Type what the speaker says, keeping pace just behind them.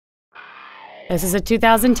This is a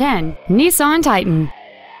 2010 Nissan Titan.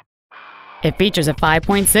 It features a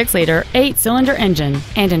 5.6-liter 8-cylinder engine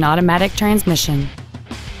and an automatic transmission.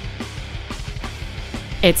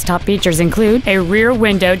 Its top features include a rear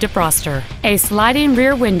window defroster, a sliding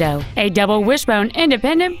rear window, a double wishbone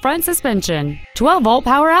independent front suspension, 12-volt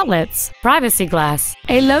power outlets, privacy glass,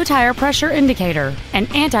 a low tire pressure indicator, an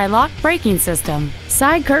anti-lock braking system,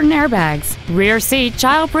 side curtain airbags, rear seat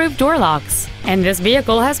child-proof door locks, and this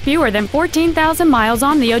vehicle has fewer than 14,000 miles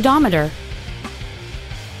on the odometer.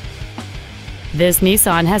 This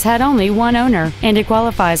Nissan has had only one owner, and it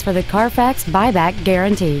qualifies for the Carfax buyback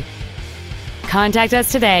guarantee. Contact us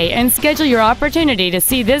today and schedule your opportunity to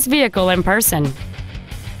see this vehicle in person.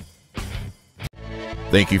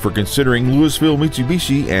 Thank you for considering Lewisville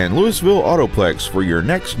Mitsubishi and Lewisville Autoplex for your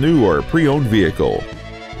next new or pre-owned vehicle.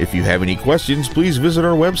 If you have any questions, please visit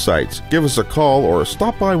our websites, give us a call, or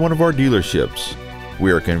stop by one of our dealerships.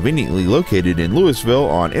 We are conveniently located in Lewisville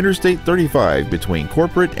on Interstate 35 between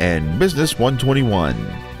Corporate and Business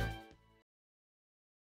 121.